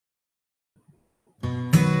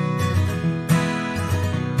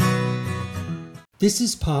This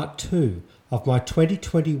is part 2 of my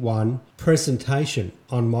 2021 presentation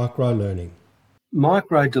on microlearning.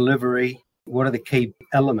 Micro delivery, what are the key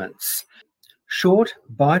elements? Short,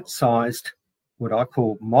 bite-sized, what I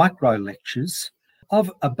call micro lectures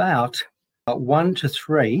of about 1 to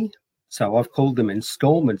 3, so I've called them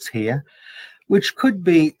installments here, which could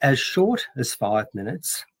be as short as 5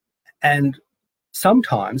 minutes and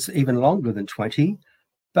sometimes even longer than 20.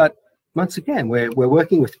 But once again, we're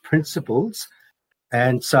working with principles.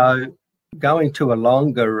 And so going to a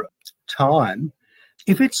longer time,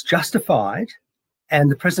 if it's justified and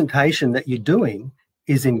the presentation that you're doing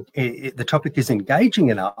is the topic is engaging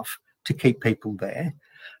enough to keep people there,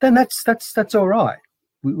 then that's all right.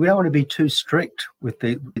 We don't want to be too strict with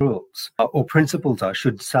the rules or principles, I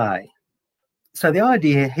should say. So the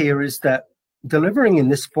idea here is that delivering in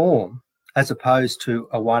this form, as opposed to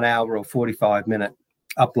a 1 hour or 45-minute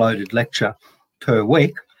uploaded lecture per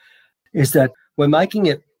week, is that we're making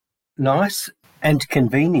it nice and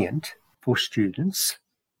convenient for students.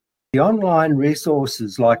 The online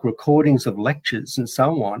resources like recordings of lectures and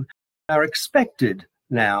so on are expected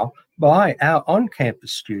now by our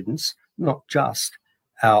on-campus students, not just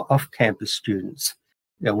our off-campus students.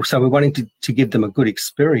 So we're wanting to give them a good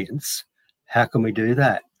experience. How can we do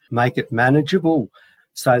that? Make it manageable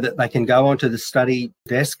so that they can go onto the study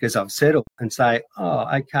desk, as I've said, and say, oh,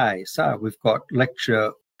 okay, so we've got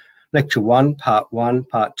lecture 1, part 1,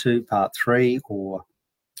 part 2, part 3, or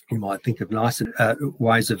you might think of nicer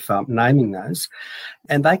ways of naming those.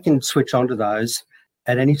 And they can switch onto those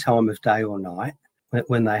at any time of day or night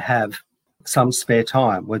when they have some spare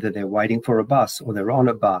time, whether they're waiting for a bus or they're on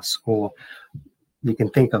a bus, or you can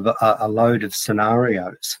think of a load of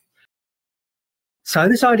scenarios. So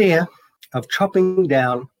this idea of chopping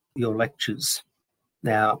down your lectures.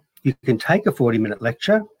 Now, you can take a 40-minute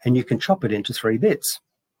lecture and you can chop it into 3 bits.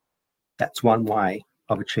 That's one way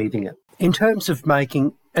of achieving it, in terms of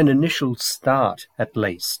making an initial start at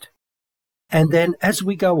least. And then as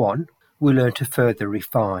we go on, we learn to further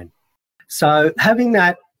refine. So having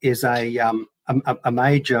that is a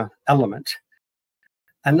major element.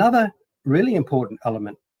 Another really important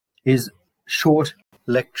element is short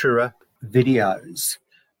lecturer videos.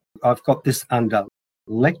 I've got this under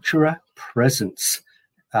lecturer presence.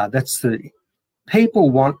 That's the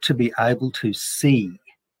people want to be able to see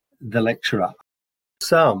the lecturer.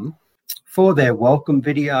 Some, for their welcome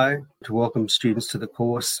video, to welcome students to the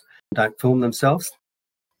course, don't film themselves.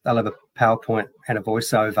 They'll have a PowerPoint and a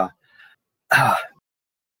voiceover.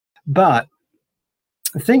 But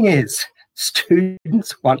the thing is,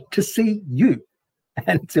 students want to see you,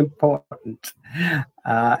 and it's important.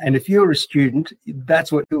 And if you're a student,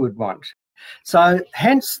 that's what you would want. So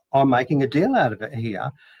hence, I'm making a deal out of it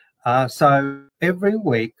here. So every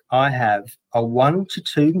week I have a 1 to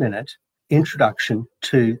 2 minute introduction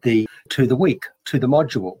to the week, to the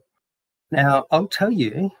module. Now, I'll tell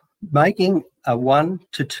you, making a 1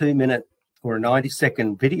 to 2 minute or a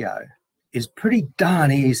 90-second video is pretty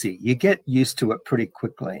darn easy. You get used to it pretty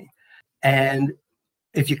quickly. And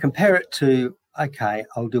if you compare it to, okay,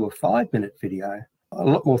 I'll do a 5-minute video, a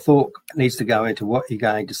lot more thought needs to go into what you're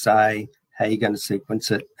going to say, how you're going to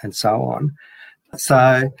sequence it, and so on.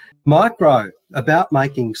 So micro, about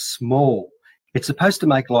making small. It's supposed to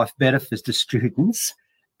make life better for the students,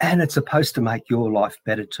 and it's supposed to make your life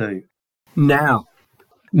better too. Now,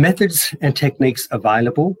 methods and techniques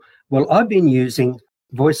available. Well, I've been using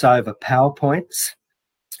voiceover PowerPoints,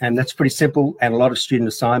 and that's pretty simple, and a lot of student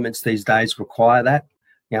assignments these days require that.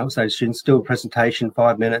 So students do a presentation,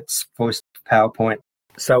 5 minutes, voice PowerPoint.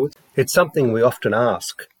 So it's something we often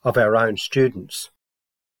ask of our own students.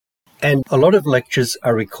 And a lot of lectures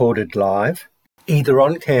are recorded live, either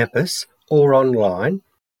on campus or online,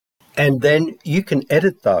 and then you can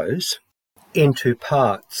edit those into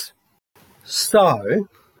parts. So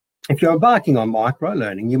if you're embarking on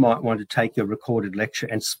microlearning, you might want to take your recorded lecture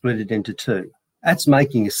and split it into 2. That's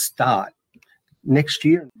making a start. Next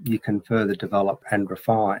year, you can further develop and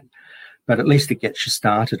refine, but at least it gets you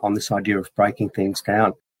started on this idea of breaking things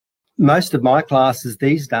down. Most of my classes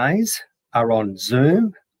these days are on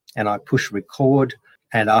Zoom, and I push record,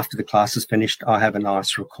 and after the class is finished, I have a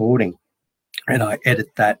nice recording, and I edit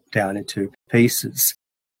that down into pieces.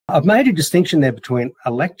 I've made a distinction there between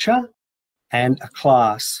a lecture and a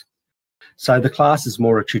class. So the class is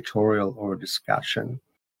more a tutorial or a discussion.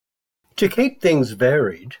 To keep things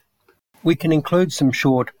varied, we can include some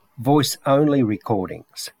short voice-only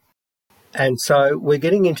recordings. And so we're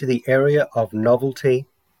getting into the area of novelty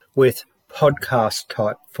with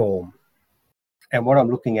podcast-type form. And what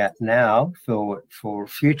I'm looking at now for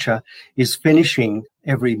future is finishing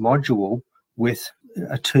every module with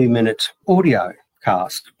a 2-minute audio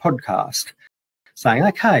podcast, saying,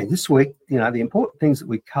 okay, this week, the important things that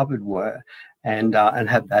we covered were, and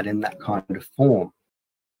have that in that kind of form.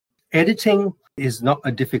 Editing is not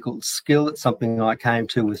a difficult skill. It's something I came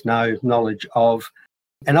to with no knowledge of,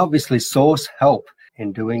 and obviously source help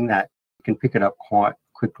in doing that. You can pick it up quite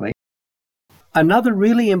quickly. Another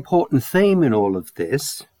really important theme in all of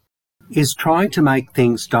this is trying to make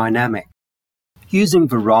things dynamic, using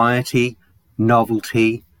variety,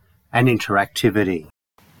 novelty, and interactivity.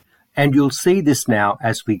 And you'll see this now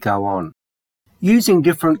as we go on. Using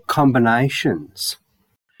different combinations.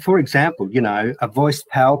 For example, a voiced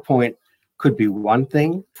PowerPoint could be one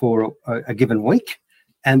thing for a given week,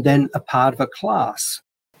 and then a part of a class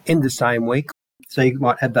in the same week. So you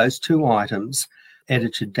might have those two items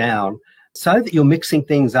edited down so that you're mixing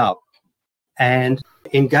things up. And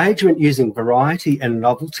engagement using variety and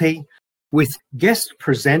novelty with guest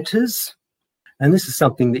presenters. And this is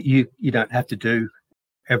something that you don't have to do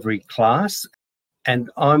every class. And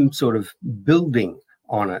I'm sort of building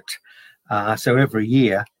on it. So every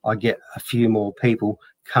year I get a few more people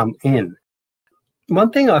come in.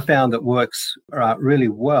 One thing I found that works really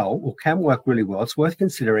well, or can work really well, it's worth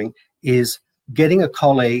considering, is getting a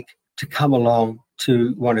colleague to come along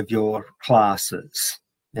to one of your classes.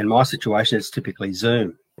 In my situation, it's typically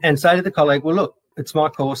Zoom. And say to the colleague, well, look, it's my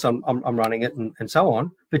course, I'm running it and so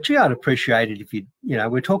on. But I'd appreciate it if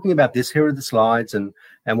we're talking about this, here are the slides and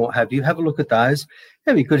what have you. Have a look at those.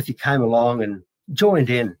 It'd be good if you came along and joined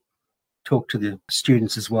in, talk to the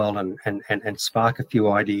students as well and spark a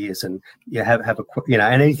few ideas and have a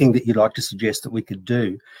and anything that you'd like to suggest that we could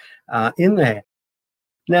do in there.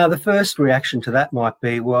 Now, the first reaction to that might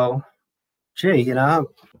be, well, gee, I'm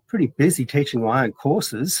pretty busy teaching my own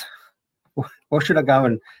courses. Why should I go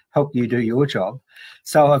and help you do your job?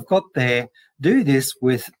 So I've got there, do this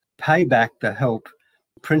with payback the help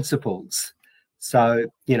principles. So,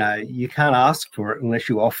 you can't ask for it unless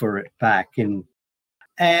you offer it back.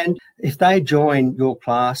 And if they join your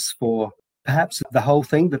class for perhaps the whole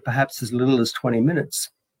thing, but perhaps as little as 20 minutes,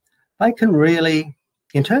 they can really,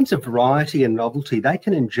 in terms of variety and novelty, they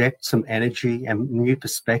can inject some energy and new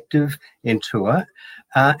perspective into it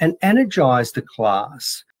and energize the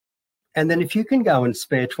class. And then if you can go and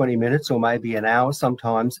spare 20 minutes or maybe an hour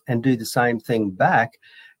sometimes and do the same thing back,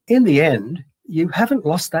 in the end, you haven't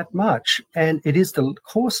lost that much. And it is the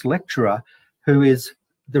course lecturer who is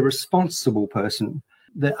the responsible person.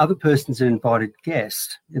 The other person's an invited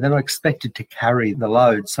guest. They're not expected to carry the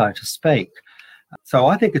load, so to speak. So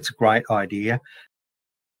I think it's a great idea.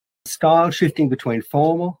 Style shifting between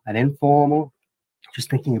formal and informal, just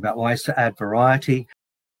thinking about ways to add variety.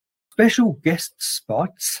 Special guest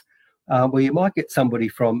spots where you might get somebody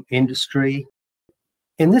from industry.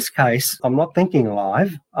 In this case, I'm not thinking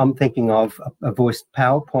live. I'm thinking of a voiced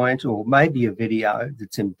PowerPoint or maybe a video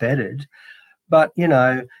that's embedded. But,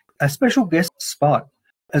 a special guest spot,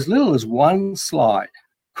 as little as one slide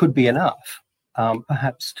could be enough,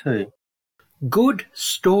 perhaps two. Good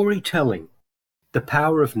storytelling, the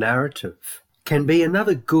power of narrative, can be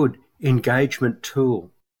another good engagement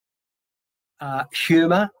tool.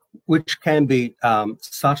 Humour, which can be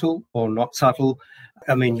subtle or not subtle.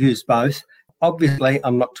 Use both. Obviously,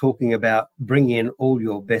 I'm not talking about bring in all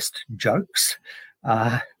your best jokes.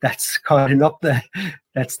 That's kind of not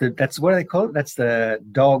that's what do they call it? That's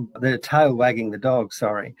the tail wagging the dog,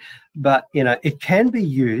 sorry. But, it can be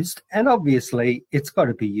used, and obviously it's got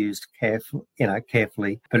to be used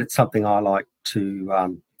carefully, but it's something I like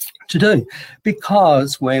to do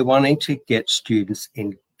because we're wanting to get students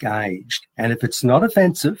engaged. And if it's not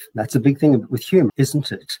offensive, that's a big thing with humour,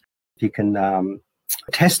 isn't it? If you can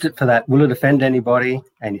test it for that, will it offend anybody?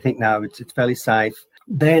 And you think, no, it's fairly safe.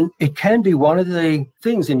 Then it can be one of the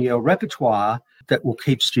things in your repertoire that will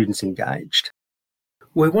keep students engaged.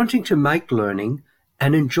 We're wanting to make learning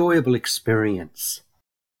an enjoyable experience.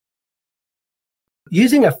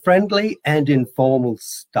 Using a friendly and informal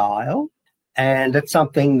style, and it's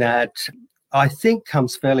something that I think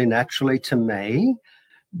comes fairly naturally to me,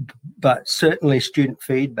 but certainly student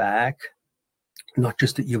feedback, not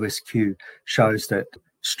just at USQ, shows that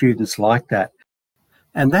students like that.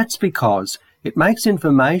 And that's because it makes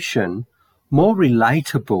information more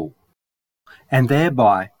relatable and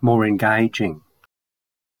thereby more engaging.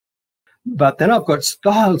 But then I've got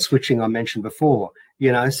style switching I mentioned before.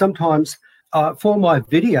 Sometimes for my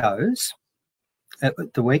videos at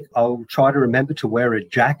the week, I'll try to remember to wear a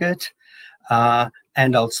jacket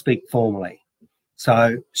and I'll speak formally.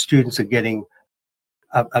 So students are getting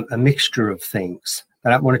a mixture of things.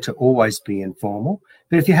 They don't want it to always be informal.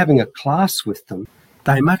 But if you're having a class with them,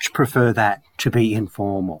 they much prefer that to be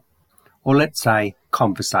informal, or let's say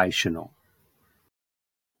conversational.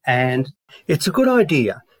 And it's a good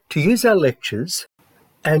idea to use our lectures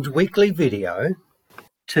and weekly video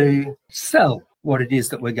to sell what it is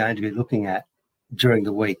that we're going to be looking at during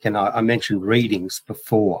the week. And I mentioned readings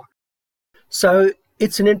before. So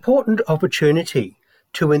it's an important opportunity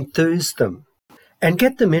to enthuse them and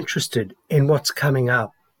get them interested in what's coming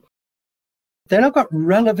up. Then I've got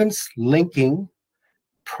relevance, linking,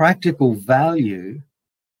 practical value,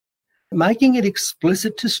 making it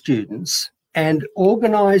explicit to students and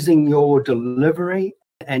organising your delivery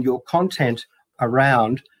and your content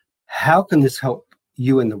around how can this help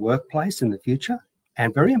you in the workplace in the future?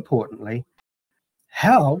 And very importantly,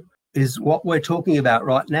 how is what we're talking about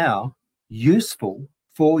right now useful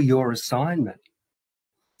for your assignment?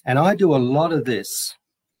 And I do a lot of this.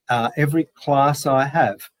 Every class I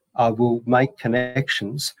have, I will make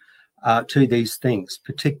connections to these things,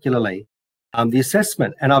 particularly the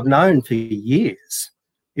assessment. And I've known for years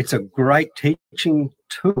it's a great teaching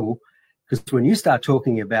tool because when you start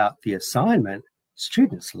talking about the assignment,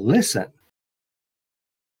 students listen.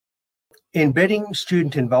 Embedding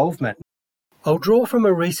student involvement. I'll draw from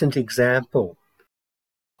a recent example.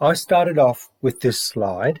 I started off with this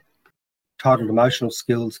slide titled Emotional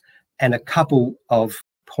Skills and a couple of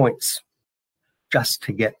points just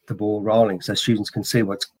to get the ball rolling so students can see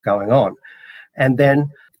what's going on. And then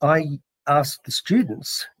I asked the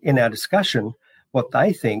students in our discussion what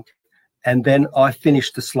they think, and then I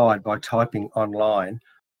finished the slide by typing online,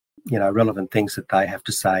 relevant things that they have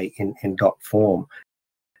to say in dot form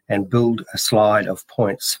and build a slide of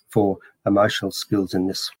points for emotional skills in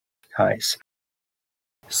this case.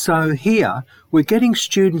 So here we're getting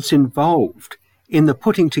students involved in the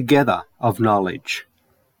putting together of knowledge.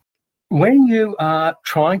 When you are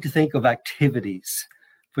trying to think of activities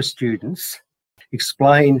for students,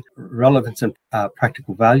 explain relevance and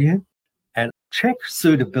practical value and check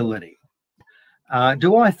suitability.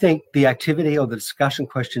 Do I think the activity or the discussion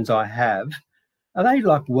questions I have, are they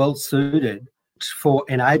well suited for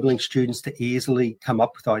enabling students to easily come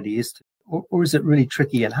up with ideas, or is it really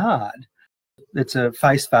tricky and hard? It's a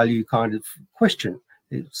face value kind of question,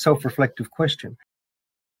 self-reflective question.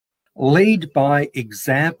 Lead by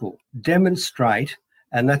example, demonstrate,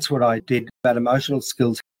 and that's what I did about emotional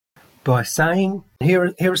skills by saying,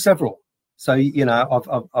 here are several. So,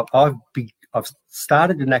 I've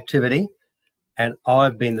started an activity and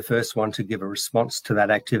I've been the first one to give a response to that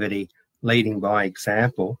activity, leading by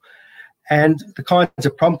example. And the kinds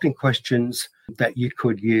of prompting questions that you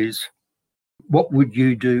could use. What would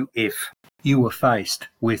you do if you were faced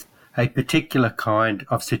with a particular kind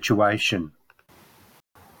of situation?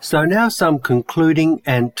 So now some concluding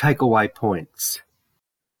and takeaway points.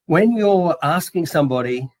 When you're asking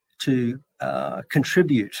somebody to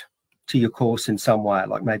contribute to your course in some way,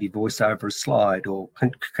 like maybe voice over a slide or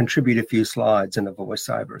contribute a few slides in a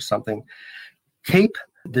voiceover or something, keep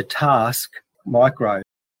the task micro.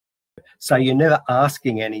 So you're never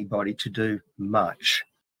asking anybody to do much.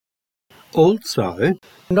 Also,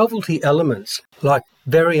 novelty elements like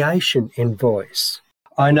variation in voice.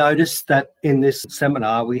 I noticed that in this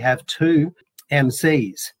seminar we have 2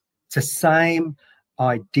 MCs. It's the same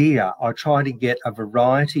idea. I try to get a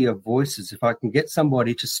variety of voices. If I can get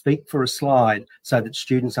somebody to speak for a slide so that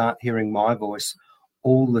students aren't hearing my voice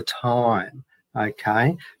all the time,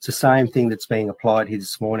 okay? It's the same thing that's being applied here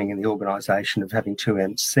this morning in the organisation of having 2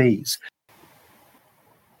 MCs.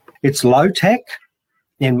 It's low tech,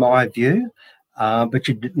 in my view, but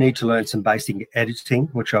you need to learn some basic editing,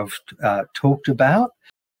 which I've talked about.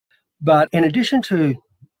 But in addition to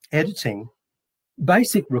editing,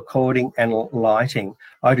 basic recording and lighting.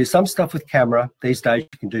 I do some stuff with camera. These days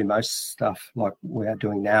you can do most stuff like we are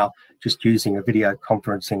doing now, just using a video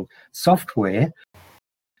conferencing software.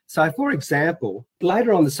 So for example,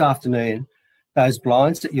 later on this afternoon, those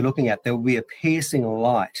blinds that you're looking at, there will be a piercing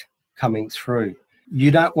light coming through.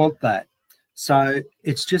 You don't want that. So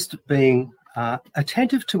it's just being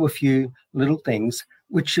attentive to a few little things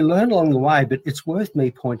which you learn along the way, but it's worth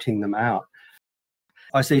me pointing them out.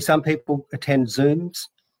 I see some people attend Zooms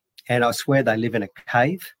and I swear they live in a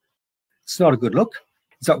cave. It's not a good look.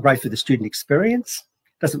 It's not great for the student experience.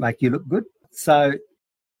 It doesn't make you look good. So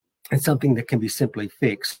it's something that can be simply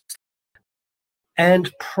fixed.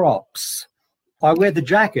 And props. I wear the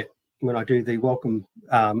jacket when I do the welcome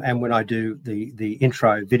and when I do the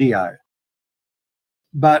intro video.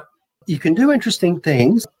 But you can do interesting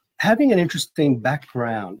things, having an interesting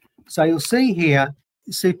background. So you'll see here,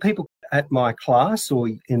 you see people at my class, or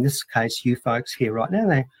in this case, you folks here right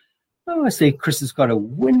now, I see Chris has got a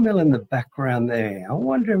windmill in the background there. I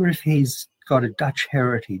wonder if he's got a Dutch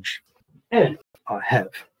heritage. And I have.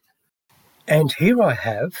 And here I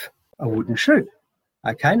have a wooden shoe.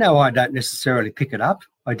 Okay, no, I don't necessarily pick it up.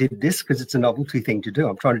 I did this because it's a novelty thing to do.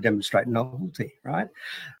 I'm trying to demonstrate novelty, right?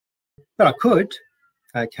 But I could,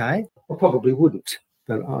 okay. I probably wouldn't,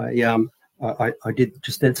 but I did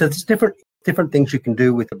just then. So there's different things you can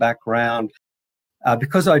do with the background.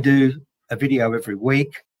 Because I do a video every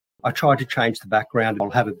week, I try to change the background.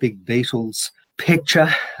 I'll have a big Beatles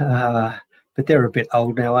picture, but they're a bit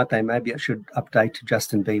old now, aren't they? Maybe I should update to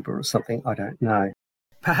Justin Bieber or something. I don't know.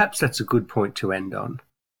 Perhaps that's a good point to end on.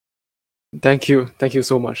 Thank you. Thank you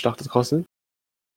so much, Dr. Costin.